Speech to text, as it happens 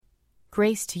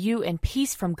Grace to you and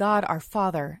peace from God our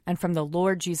Father and from the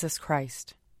Lord Jesus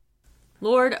Christ.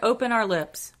 Lord, open our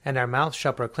lips, and our mouth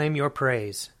shall proclaim your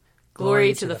praise.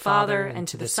 Glory to the Father, and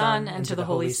to the Son, and to the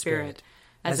Holy Spirit,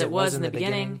 as it was in the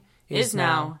beginning, is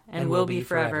now, and will be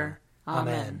forever.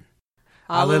 Amen.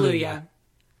 Alleluia.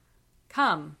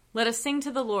 Come, let us sing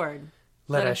to the Lord.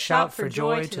 Let us shout for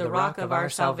joy to the rock of our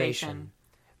salvation.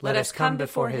 Let us come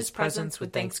before his presence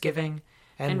with thanksgiving,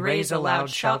 and raise a loud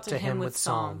shout to him with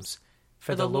psalms.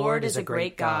 For the Lord is a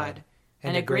great God,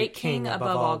 and a great King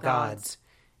above all gods.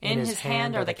 In his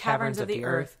hand are the caverns of the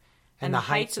earth, and the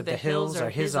heights of the hills are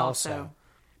his also.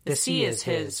 The sea is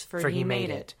his, for he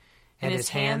made it, and his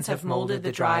hands have molded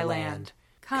the dry land.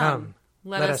 Come,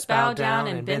 let us bow down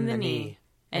and bend the knee,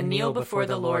 and kneel before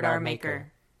the Lord our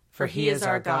Maker. For he is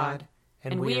our God,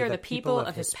 and we are the people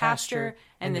of his pasture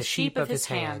and the sheep of his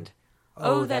hand.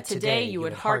 Oh, that today you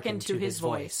would hearken to his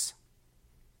voice.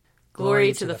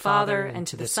 Glory to the Father, and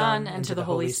to the Son, and to the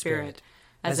Holy Spirit,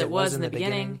 as it was in the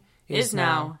beginning, is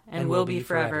now, and will be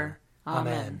forever.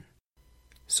 Amen.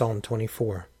 Psalm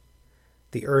 24.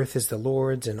 The earth is the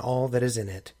Lord's and all that is in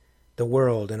it, the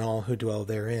world and all who dwell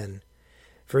therein.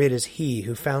 For it is he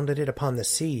who founded it upon the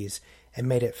seas and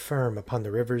made it firm upon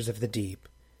the rivers of the deep.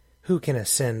 Who can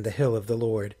ascend the hill of the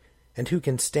Lord, and who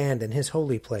can stand in his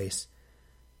holy place?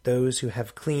 Those who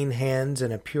have clean hands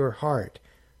and a pure heart,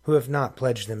 who have not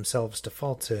pledged themselves to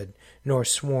falsehood, nor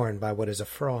sworn by what is a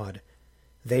fraud.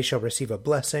 They shall receive a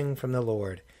blessing from the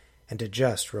Lord, and a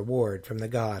just reward from the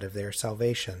God of their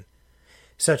salvation.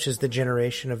 Such is the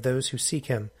generation of those who seek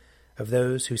him, of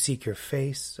those who seek your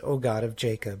face, O God of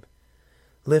Jacob.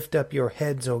 Lift up your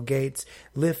heads, O gates,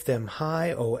 lift them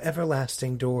high, O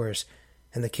everlasting doors,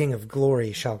 and the King of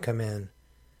glory shall come in.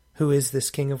 Who is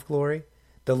this King of glory?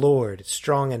 The Lord,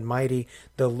 strong and mighty,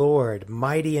 the Lord,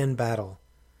 mighty in battle.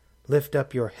 Lift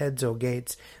up your heads, O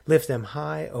gates, lift them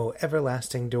high, O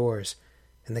everlasting doors,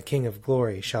 and the King of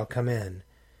glory shall come in.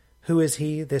 Who is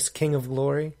he, this King of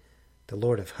glory? The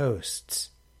Lord of hosts.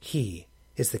 He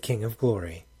is the King of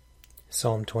glory.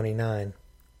 Psalm 29.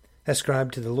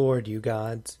 Ascribe to the Lord, you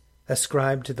gods.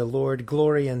 Ascribe to the Lord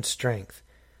glory and strength.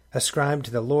 Ascribe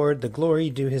to the Lord the glory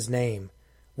due his name.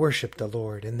 Worship the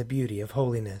Lord in the beauty of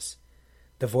holiness.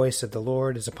 The voice of the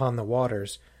Lord is upon the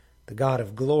waters. The God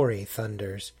of glory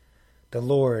thunders. The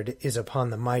Lord is upon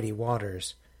the mighty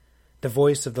waters. The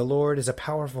voice of the Lord is a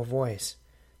powerful voice.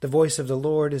 The voice of the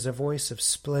Lord is a voice of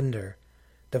splendor.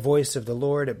 The voice of the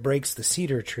Lord, it breaks the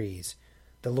cedar trees.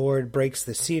 The Lord breaks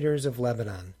the cedars of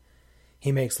Lebanon.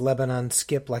 He makes Lebanon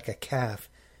skip like a calf,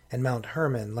 and Mount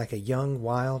Hermon like a young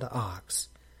wild ox.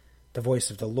 The voice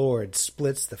of the Lord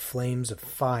splits the flames of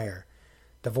fire.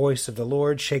 The voice of the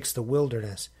Lord shakes the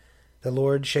wilderness. The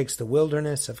Lord shakes the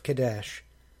wilderness of Kadesh.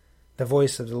 The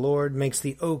voice of the Lord makes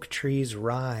the oak trees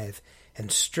writhe,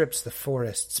 and strips the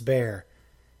forests bare.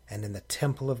 And in the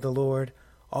temple of the Lord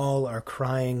all are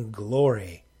crying,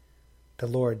 Glory! The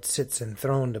Lord sits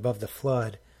enthroned above the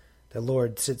flood. The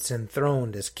Lord sits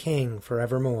enthroned as King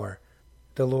forevermore.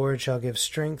 The Lord shall give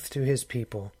strength to his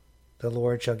people. The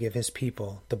Lord shall give his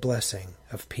people the blessing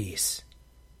of peace.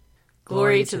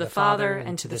 Glory to the Father,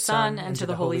 and to the Son, and to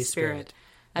the Holy Spirit,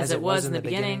 as it was in the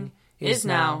beginning, is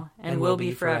now, and will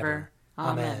be forever.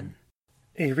 Amen.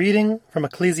 A reading from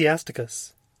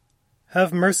Ecclesiasticus.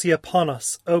 Have mercy upon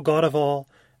us, O God of all,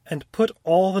 and put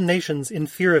all the nations in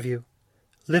fear of you.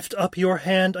 Lift up your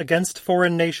hand against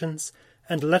foreign nations,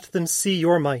 and let them see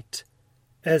your might.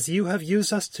 As you have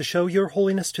used us to show your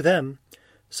holiness to them,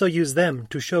 so use them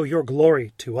to show your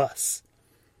glory to us.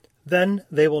 Then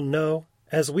they will know,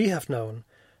 as we have known,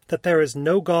 that there is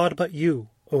no God but you,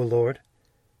 O Lord.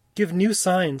 Give new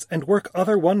signs and work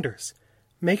other wonders.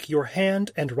 Make your hand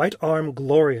and right arm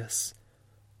glorious.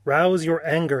 Rouse your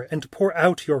anger and pour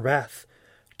out your wrath.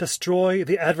 Destroy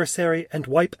the adversary and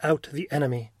wipe out the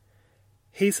enemy.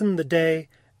 Hasten the day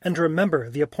and remember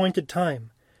the appointed time,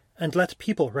 and let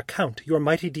people recount your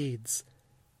mighty deeds.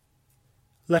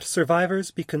 Let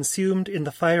survivors be consumed in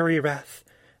the fiery wrath,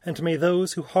 and may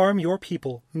those who harm your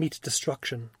people meet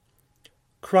destruction.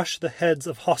 Crush the heads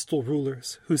of hostile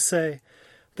rulers, who say,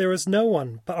 There is no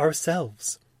one but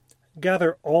ourselves.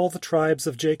 Gather all the tribes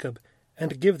of Jacob,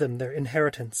 and give them their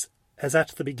inheritance, as at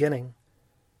the beginning.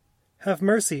 Have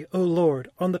mercy, O Lord,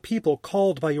 on the people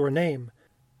called by your name,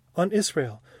 on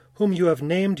Israel, whom you have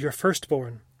named your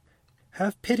firstborn.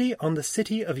 Have pity on the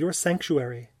city of your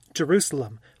sanctuary,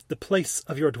 Jerusalem, the place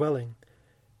of your dwelling.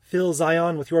 Fill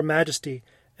Zion with your majesty,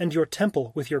 and your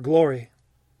temple with your glory.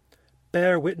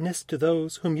 Bear witness to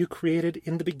those whom you created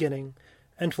in the beginning,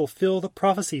 and fulfill the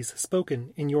prophecies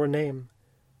spoken in your name.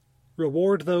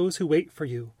 Reward those who wait for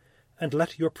you, and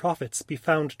let your prophets be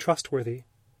found trustworthy.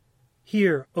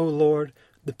 Hear, O Lord,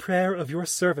 the prayer of your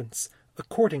servants,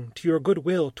 according to your good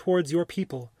will towards your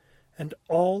people, and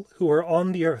all who are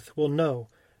on the earth will know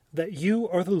that you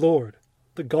are the Lord,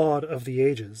 the God of the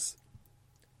ages.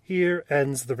 Here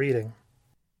ends the reading.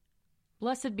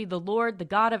 Blessed be the Lord, the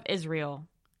God of Israel.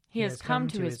 He has come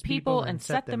to his people and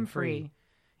set them free.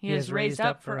 He has raised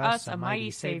up for us a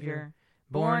mighty Savior,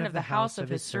 born of the house of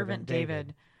his servant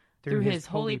David. Through his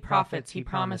holy prophets he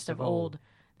promised of old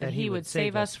that he would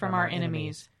save us from our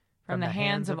enemies, from the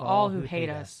hands of all who hate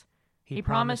us. He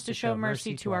promised to show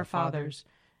mercy to our fathers,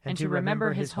 and to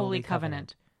remember his holy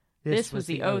covenant. This was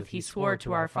the oath he swore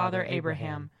to our father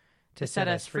Abraham, to set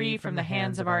us free from the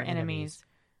hands of our enemies,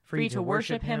 free to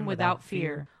worship him without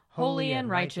fear, holy and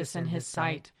righteous in his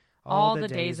sight, all the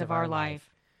days of our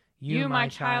life. You, my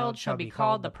child, shall be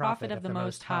called the prophet of the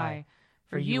Most High,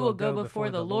 for you will go before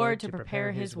the Lord to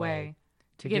prepare his way,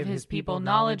 to give his people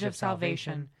knowledge of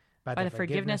salvation by the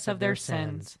forgiveness of their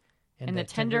sins. In the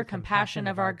tender compassion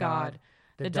of our God,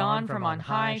 the dawn from on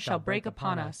high shall break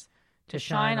upon us, to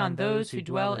shine on those who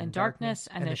dwell in darkness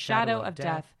and the shadow of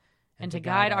death, and to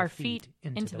guide our feet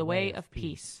into the way of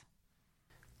peace.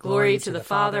 Glory to the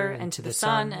Father, and to the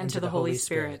Son, and to the Holy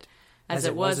Spirit, as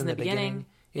it was in the beginning,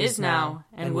 is now,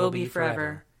 and will be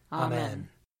forever. Amen.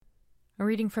 A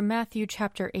reading from Matthew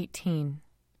chapter 18.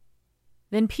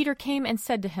 Then Peter came and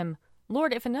said to him,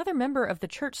 Lord, if another member of the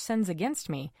church sins against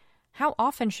me, how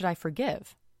often should I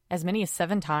forgive? As many as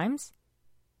 7 times?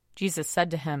 Jesus said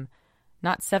to him,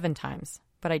 Not 7 times,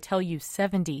 but I tell you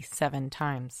 77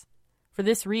 times. For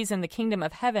this reason the kingdom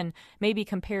of heaven may be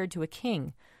compared to a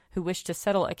king who wished to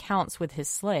settle accounts with his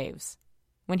slaves.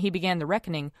 When he began the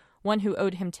reckoning, one who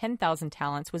owed him 10,000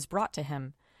 talents was brought to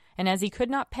him, and as he could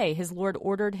not pay, his lord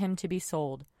ordered him to be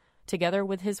sold, together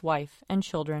with his wife and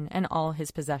children and all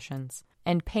his possessions,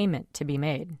 and payment to be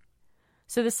made.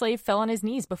 So the slave fell on his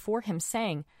knees before him,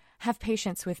 saying, Have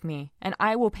patience with me, and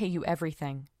I will pay you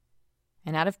everything.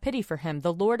 And out of pity for him,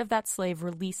 the lord of that slave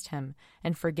released him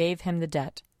and forgave him the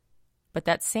debt. But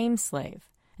that same slave,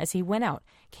 as he went out,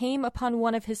 came upon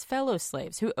one of his fellow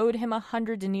slaves who owed him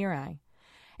 100 denarii.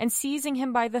 And seizing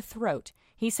him by the throat,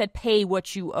 he said, Pay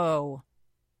what you owe.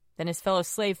 Then his fellow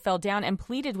slave fell down and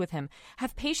pleaded with him,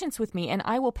 Have patience with me, and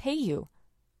I will pay you.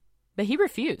 But he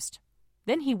refused.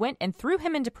 Then he went and threw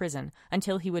him into prison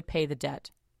until he would pay the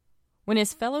debt. When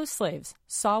his fellow slaves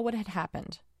saw what had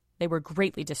happened, they were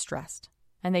greatly distressed,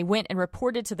 and they went and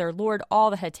reported to their lord all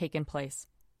that had taken place.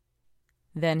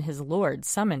 Then his lord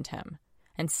summoned him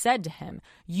and said to him,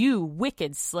 You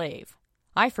wicked slave,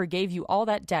 I forgave you all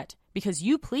that debt because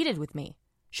you pleaded with me.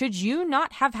 Should you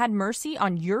not have had mercy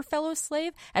on your fellow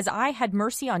slave as I had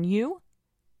mercy on you?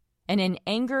 And in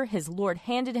anger his lord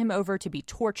handed him over to be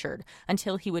tortured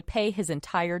until he would pay his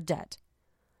entire debt.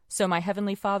 So my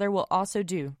heavenly Father will also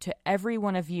do to every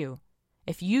one of you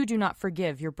if you do not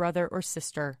forgive your brother or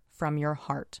sister from your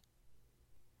heart.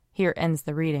 Here ends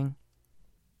the reading.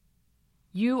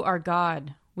 You are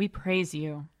God, we praise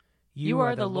you. You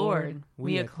are the Lord,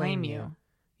 we acclaim you.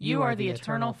 You are the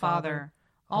eternal Father,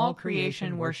 all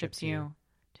creation worships you.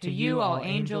 To you all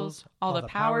angels, all the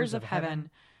powers of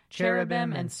heaven,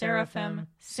 cherubim and seraphim,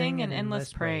 sing in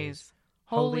endless praise.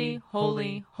 Holy,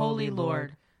 holy, holy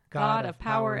Lord, God of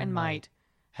power and might,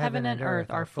 heaven and earth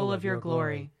are full of your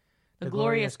glory. The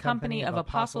glorious company of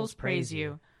apostles praise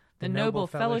you. The noble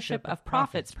fellowship of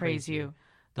prophets praise you.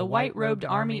 The white-robed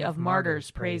army of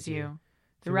martyrs praise you.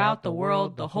 Throughout the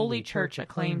world the holy church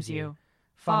acclaims you.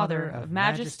 Father of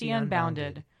majesty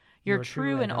unbounded, your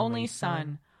true and only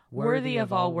Son, worthy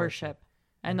of all worship,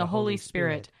 and the Holy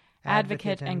Spirit,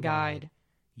 advocate and guide.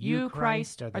 You,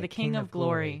 Christ, are the King of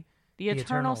glory, the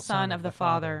eternal Son of the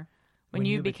Father. When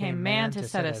you became man to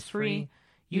set us free,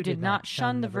 you did not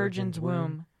shun the Virgin's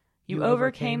womb. You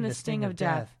overcame the sting of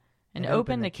death and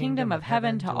opened the kingdom of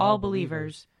heaven to all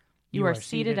believers. You are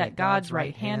seated at God's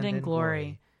right hand in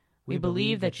glory. We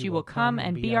believe that you will come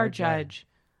and be our judge.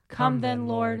 Come then,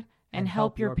 Lord, and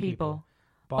help your people,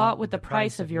 bought with the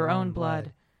price of your own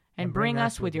blood, and bring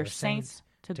us with your saints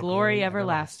to glory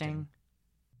everlasting.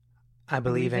 I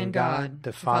believe in God,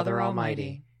 the Father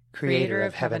Almighty, creator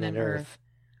of heaven and earth.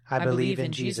 I believe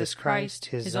in Jesus Christ,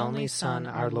 his only Son,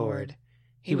 our Lord.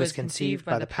 He was conceived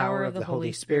by the power of the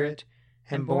Holy Spirit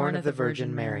and born of the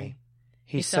Virgin Mary.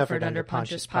 He suffered under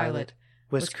Pontius Pilate,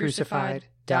 was crucified,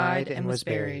 died, and was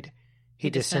buried. He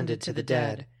descended to the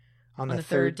dead. On the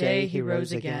 3rd day he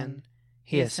rose again.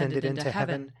 He ascended into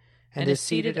heaven and is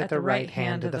seated at the right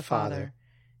hand of the Father.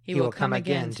 He will come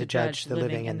again to judge the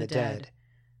living and the dead.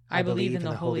 I believe in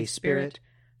the Holy Spirit,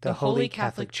 the Holy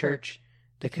Catholic Church,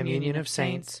 the communion of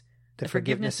saints, the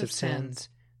forgiveness of sins,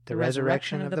 the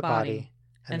resurrection of the body,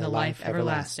 and the life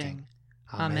everlasting.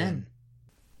 Amen.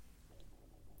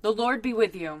 The Lord be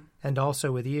with you. And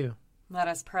also with you. Let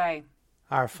us pray.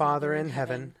 Our Father in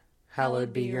heaven,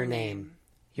 hallowed be your name.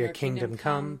 Your kingdom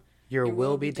come, your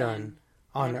will be done,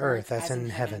 on earth as in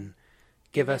heaven.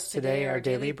 Give us today our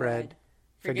daily bread.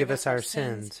 Forgive us our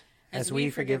sins, as we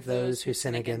forgive those who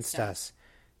sin against us.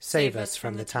 Save us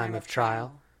from the time of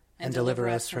trial, and deliver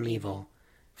us from evil.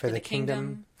 For the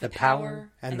kingdom, the power,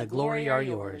 and the glory are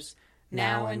yours,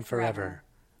 now and forever.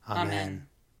 Amen.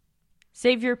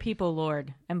 Save your people,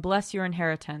 Lord, and bless your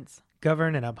inheritance.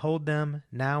 Govern and uphold them,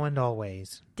 now and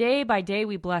always. Day by day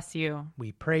we bless you.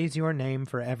 We praise your name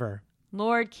forever.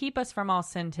 Lord, keep us from all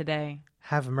sin today.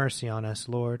 Have mercy on us,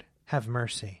 Lord. Have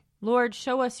mercy. Lord,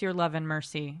 show us your love and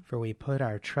mercy. For we put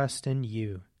our trust in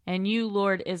you. And you,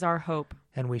 Lord, is our hope.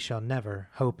 And we shall never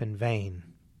hope in vain.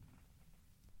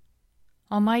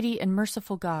 Almighty and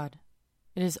merciful God,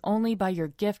 it is only by your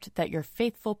gift that your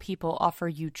faithful people offer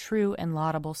you true and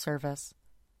laudable service.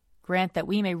 Grant that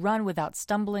we may run without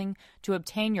stumbling to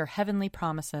obtain your heavenly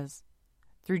promises.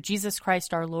 Through Jesus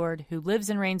Christ our Lord, who lives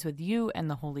and reigns with you and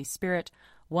the Holy Spirit,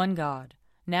 one God,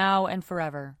 now and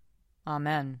forever.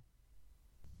 Amen.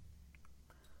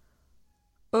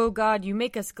 O God, you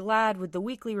make us glad with the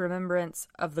weekly remembrance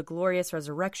of the glorious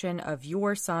resurrection of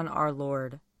your Son, our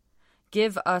Lord.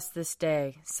 Give us this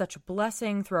day such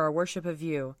blessing through our worship of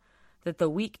you, that the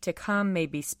week to come may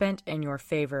be spent in your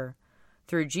favor.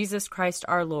 Through Jesus Christ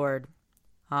our Lord.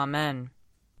 Amen.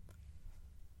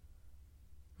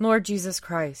 Lord Jesus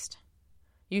Christ,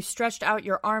 you stretched out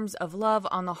your arms of love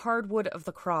on the hard wood of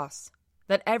the cross,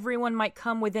 that everyone might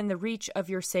come within the reach of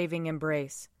your saving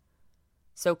embrace.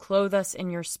 So clothe us in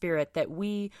your Spirit, that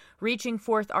we, reaching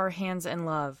forth our hands in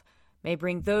love, may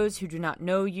bring those who do not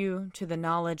know you to the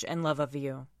knowledge and love of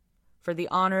you. For the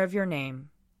honor of your name.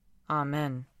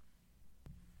 Amen.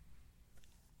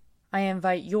 I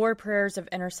invite your prayers of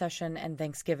intercession and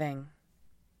thanksgiving.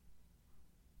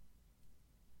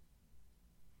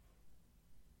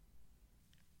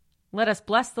 Let us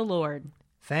bless the Lord.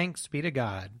 Thanks be to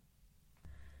God.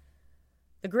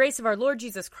 The grace of our Lord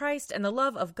Jesus Christ and the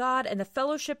love of God and the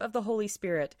fellowship of the Holy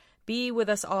Spirit be with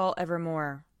us all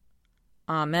evermore.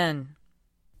 Amen.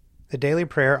 The Daily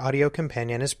Prayer audio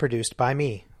companion is produced by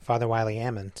me, Father Wiley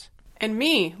Ammons. And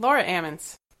me, Laura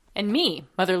Ammons. And me,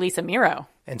 Mother Lisa Miro.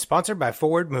 And sponsored by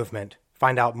Forward Movement.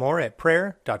 Find out more at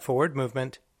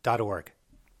prayer.forwardmovement.org.